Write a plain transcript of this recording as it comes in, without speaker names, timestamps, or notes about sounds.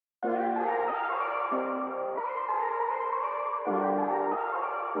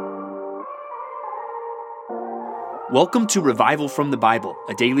Welcome to Revival from the Bible,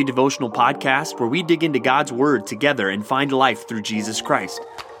 a daily devotional podcast where we dig into God's Word together and find life through Jesus Christ.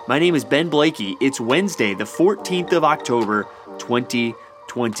 My name is Ben Blakey. It's Wednesday, the 14th of October,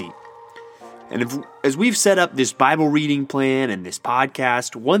 2020. And as we've set up this Bible reading plan and this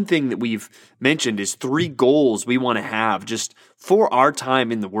podcast, one thing that we've mentioned is 3 goals we want to have just for our time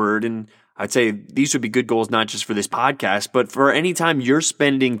in the Word. And I'd say these would be good goals not just for this podcast, but for any time you're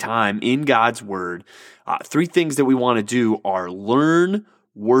spending time in God's Word. 3 things that we want to do are learn,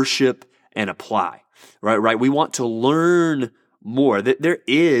 worship, and apply. Right? We want to learn more. That there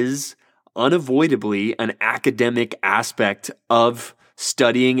is unavoidably an academic aspect of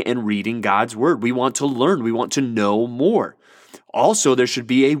studying and reading God's Word. We want to learn. We want to know more. Also, there should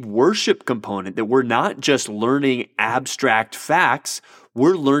be a worship component that we're not just learning abstract facts.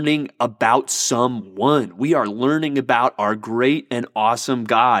 We're learning about someone. We are learning about our great and awesome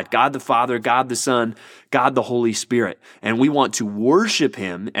God, God the Father, God the Son, God the Holy Spirit. And we want to worship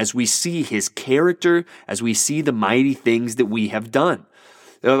Him as we see His character, as we see the mighty things that we have done.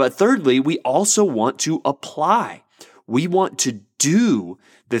 But thirdly, we also want to apply. We want to do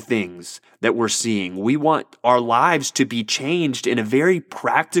the things that we're seeing. We want our lives to be changed in a very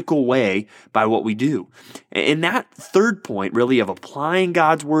practical way by what we do. And that third point, really, of applying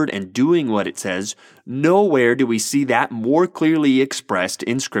God's Word and doing what it says, nowhere do we see that more clearly expressed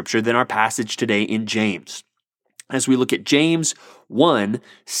in Scripture than our passage today in James. As we look at James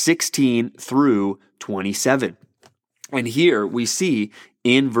 1:16 through 27. And here we see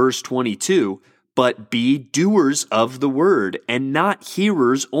in verse 22, "But be doers of the word, and not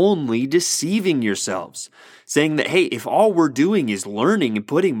hearers only, deceiving yourselves." Saying that, hey, if all we're doing is learning and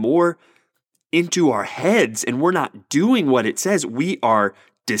putting more into our heads, and we're not doing what it says, we are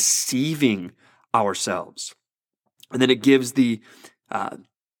deceiving ourselves. And then it gives the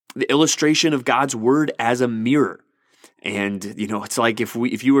illustration of God's Word as a mirror. And, it's like if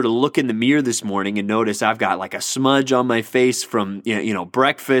you were to look in the mirror this morning and notice I've got like a smudge on my face from,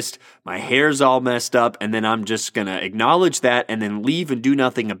 breakfast, my hair's all messed up, and then I'm just going to acknowledge that and then leave and do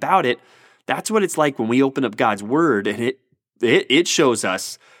nothing about it. That's what it's like when we open up God's Word, and it shows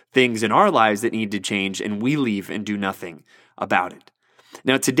us things in our lives that need to change, and we leave and do nothing about it.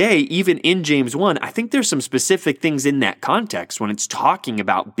 Now today, even in James 1, I think there's some specific things in that context when it's talking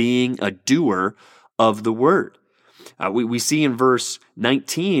about being a doer of the Word. We see in verse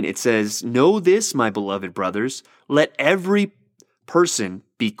 19, it says, "Know this, my beloved brothers, let every person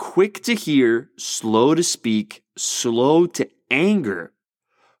be quick to hear, slow to speak, slow to anger,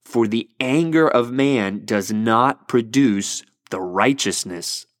 for the anger of man does not produce the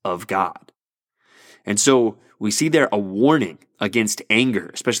righteousness of God." And so we see there a warning against anger,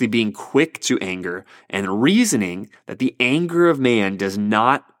 especially being quick to anger, and reasoning that the anger of man does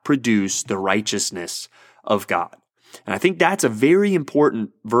not produce the righteousness of God. And I think that's a very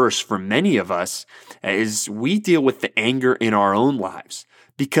important verse for many of us as we deal with the anger in our own lives,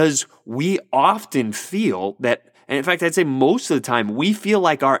 because we often feel that, and in fact, I'd say most of the time, we feel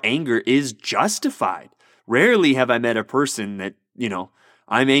like our anger is justified. Rarely have I met a person that,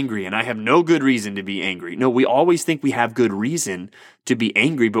 I'm angry and I have no good reason to be angry. No, we always think we have good reason to be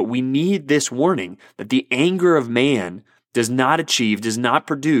angry, but we need this warning that the anger of man does not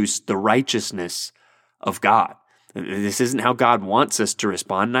produce the righteousness of God. This isn't how God wants us to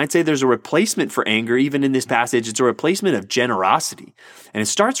respond. And I'd say there's a replacement for anger, even in this passage. It's a replacement of generosity. And it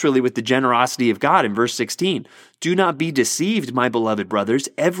starts really with the generosity of God in verse 16. "Do not be deceived, my beloved brothers.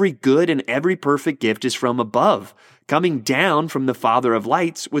 Every good and every perfect gift is from above, coming down from the Father of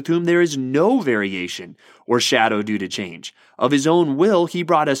lights, with whom there is no variation or shadow due to change. Of His own will, He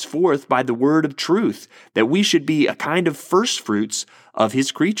brought us forth by the word of truth, that we should be a kind of first fruits of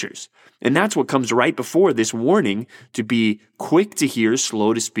His creatures." And that's what comes right before this warning to be quick to hear,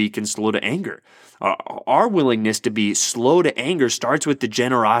 slow to speak, and slow to anger. Our willingness to be slow to anger starts with the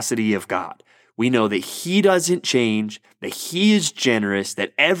generosity of God. We know that He doesn't change, that He is generous,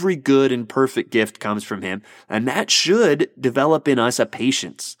 that every good and perfect gift comes from Him, and that should develop in us a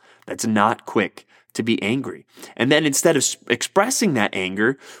patience that's not quick to be angry. And then instead of expressing that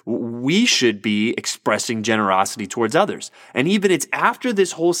anger, we should be expressing generosity towards others. And even it's after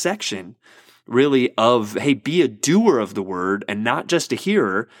this whole section, really, of, hey, be a doer of the word and not just a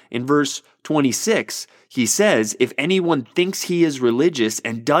hearer. In verse 26, he says, "If anyone thinks he is religious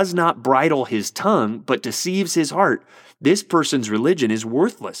and does not bridle his tongue, but deceives his heart, this person's religion is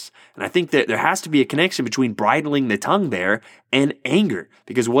worthless." And I think that there has to be a connection between bridling the tongue there and anger.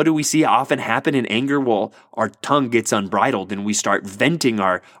 Because what do we see often happen in anger? Well, our tongue gets unbridled and we start venting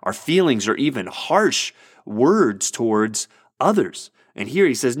our feelings or even harsh words towards others. And here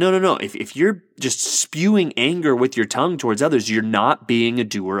he says, no. If you're just spewing anger with your tongue towards others, you're not being a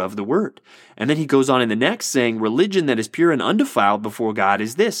doer of the word. And then he goes on in the next saying, religion that is pure and undefiled before God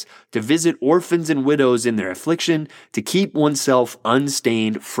is this, to visit orphans and widows in their affliction, to keep oneself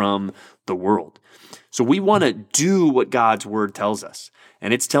unstained from the world. So we want to do what God's word tells us.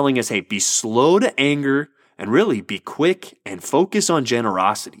 And it's telling us, hey, be slow to anger and really be quick and focus on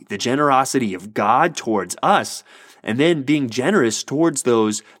generosity, the generosity of God towards us, and then being generous towards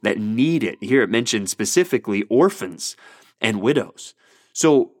those that need it. Here it mentions specifically orphans and widows.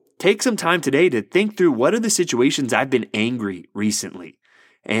 So take some time today to think through what are the situations I've been angry recently,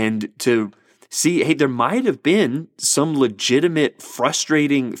 and to see, hey, there might have been some legitimate,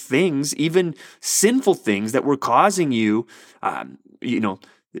 frustrating things, even sinful things that were causing you,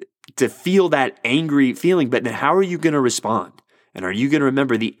 to feel that angry feeling. But then how are you going to respond? And are you going to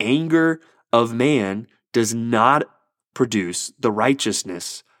remember the anger of man does not produce the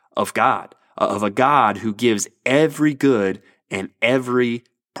righteousness of God, of a God who gives every good and every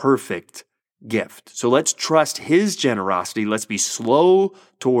perfect gift. So let's trust his generosity. Let's be slow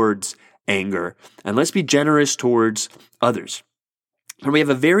towards anger, and let's be generous towards others. And we have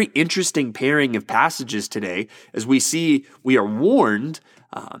a very interesting pairing of passages today as we see we are warned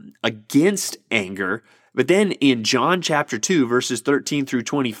against anger. But then in John chapter 2, verses 13 through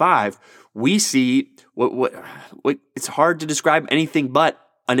 25, we see what it's hard to describe anything but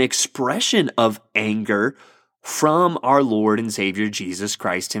an expression of anger from our Lord and Savior Jesus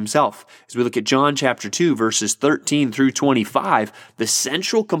Christ himself. As we look at John chapter 2, verses 13 through 25, the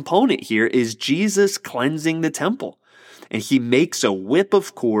central component here is Jesus cleansing the temple. And he makes a whip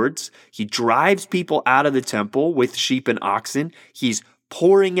of cords. He drives people out of the temple with sheep and oxen. He's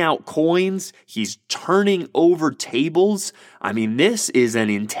pouring out coins. He's turning over tables. I mean, this is an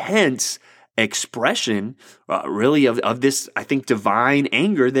intense expression, really, of this, I think, divine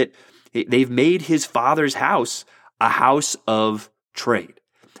anger that they've made his Father's house a house of trade.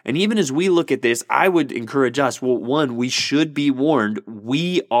 And even as we look at this, I would encourage us, well, one, we should be warned,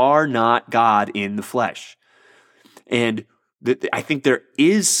 we are not God in the flesh. And I think there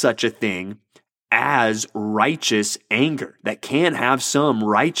is such a thing as righteous anger that can have some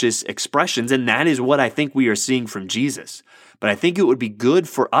righteous expressions, and that is what I think we are seeing from Jesus. But I think it would be good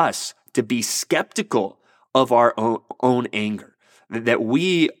for us to be skeptical of our own anger, that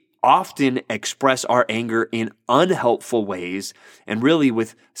we often express our anger in unhelpful ways and really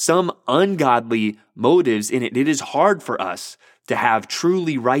with some ungodly motives in it. It is hard for us to have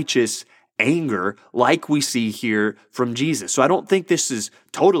truly righteous anger like we see here from Jesus. So I don't think this is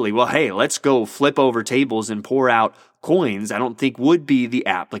totally, well, hey, let's go flip over tables and pour out coins. I don't think would be the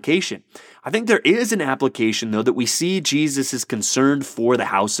application. I think there is an application, though, that we see Jesus is concerned for the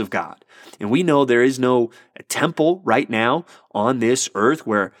house of God. And we know there is no temple right now on this earth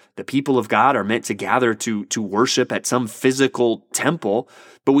where the people of God are meant to gather to worship at some physical temple.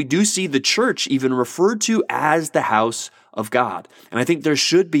 But we do see the church even referred to as the house of God. And I think there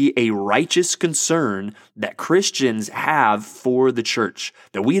should be a righteous concern that Christians have for the church,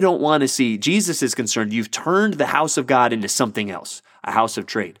 that we don't want to see. Jesus is concerned, you've turned the house of God into something else, a house of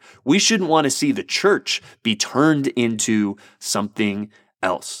trade. We shouldn't want to see the church be turned into something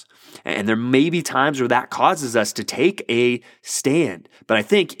else. And there may be times where that causes us to take a stand. But I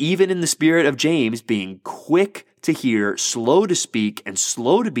think even in the spirit of James, being quick to hear, slow to speak, and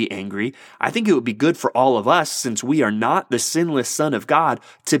slow to be angry, I think it would be good for all of us, since we are not the sinless Son of God,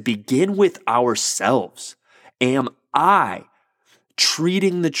 to begin with ourselves. Am I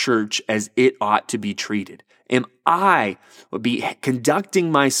treating the church as it ought to be treated? Am I be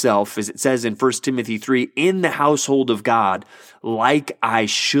conducting myself, as it says in 1 Timothy 3, in the household of God like I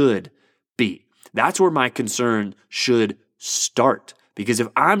should be? That's where my concern should start. Because if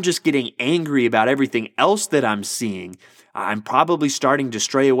I'm just getting angry about everything else that I'm seeing, I'm probably starting to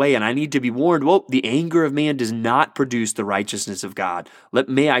stray away, and I need to be warned, well, the anger of man does not produce the righteousness of God.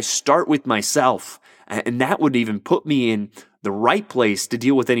 May I start with myself, and that would even put me in the right place to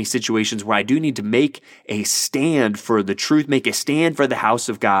deal with any situations where I do need to make a stand for the truth, make a stand for the house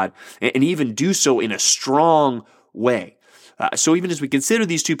of God, and even do so in a strong way. So even as we consider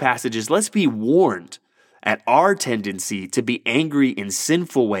these two passages, let's be warned at our tendency to be angry in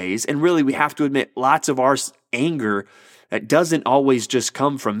sinful ways. And really, we have to admit, lots of our anger that doesn't always just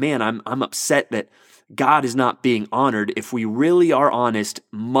come from, man, I'm upset that God is not being honored. If we really are honest,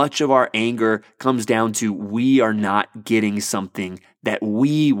 much of our anger comes down to we are not getting something that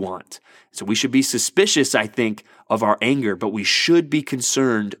we want. So we should be suspicious, I think, of our anger, but we should be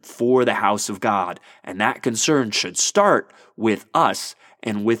concerned for the house of God. And that concern should start with us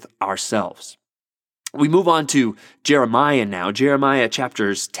and with ourselves. We move on to Jeremiah now, Jeremiah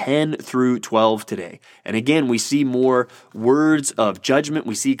chapters 10 through 12 today. And again, we see more words of judgment.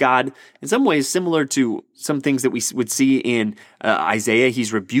 We see God in some ways similar to some things that we would see in Isaiah.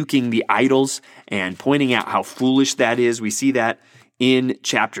 He's rebuking the idols and pointing out how foolish that is. We see that in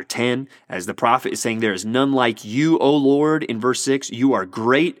chapter 10, as the prophet is saying, there is none like you, O Lord, in verse 6. You are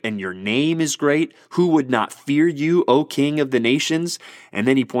great and your name is great. Who would not fear you, O King of the nations? And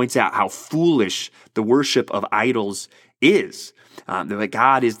then he points out how foolish the worship of idols is. That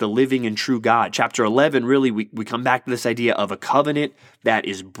God is the living and true God. Chapter 11, really, we come back to this idea of a covenant that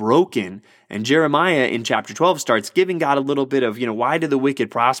is broken. And Jeremiah in chapter 12 starts giving God a little bit of, why do the wicked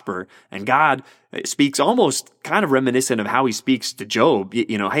prosper? And God speaks almost kind of reminiscent of how he speaks to Job.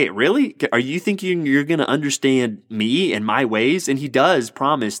 Hey, really? Are you thinking you're going to understand me and my ways? And he does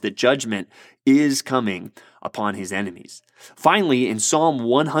promise that judgment is coming upon his enemies. Finally, in Psalm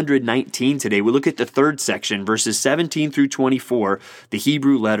 119 today, we look at the third section, verses 17 through 24, the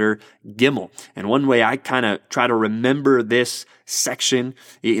Hebrew letter Gimel. And one way I kind of try to remember this section,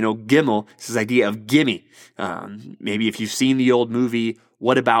 Gimel, is this idea of gimme. Maybe if you've seen the old movie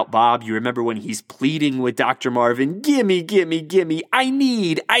What About Bob, you remember when he's pleading with Dr. Marvin, gimme, gimme, gimme, I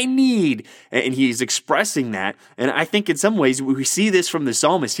need. And he's expressing that. And I think in some ways we see this from the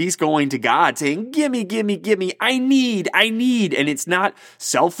psalmist. He's going to God saying, gimme, gimme, gimme, I need. And it's not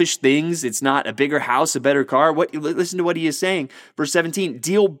selfish things. It's not a bigger house, a better car. Listen to what he is saying. Verse 17,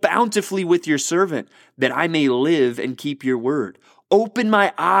 deal bountifully with your servant that I may live and keep your word. Open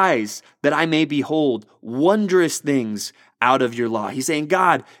my eyes that I may behold wondrous things out of your law. He's saying,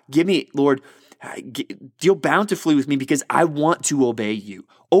 God, give me, Lord, deal bountifully with me because I want to obey you.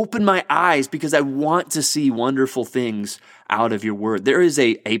 Open my eyes because I want to see wonderful things out of your word. There is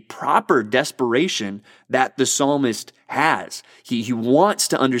a proper desperation that the psalmist has. He wants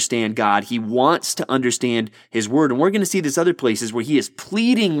to understand God. He wants to understand his word. And we're going to see this other places where he is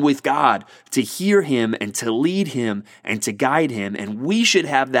pleading with God to hear him and to lead him and to guide him. And we should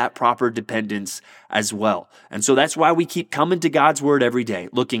have that proper dependence as well. And so that's why we keep coming to God's word every day,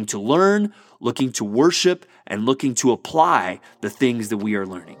 looking to learn, looking to worship, and looking to apply the things that we are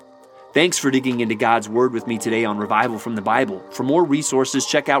learning. Thanks for digging into God's Word with me today on Revival from the Bible. For more resources,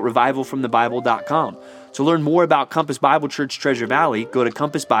 check out revivalfromthebible.com. To learn more about Compass Bible Church Treasure Valley, go to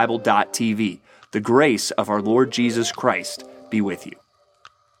compassbible.tv. The grace of our Lord Jesus Christ be with you.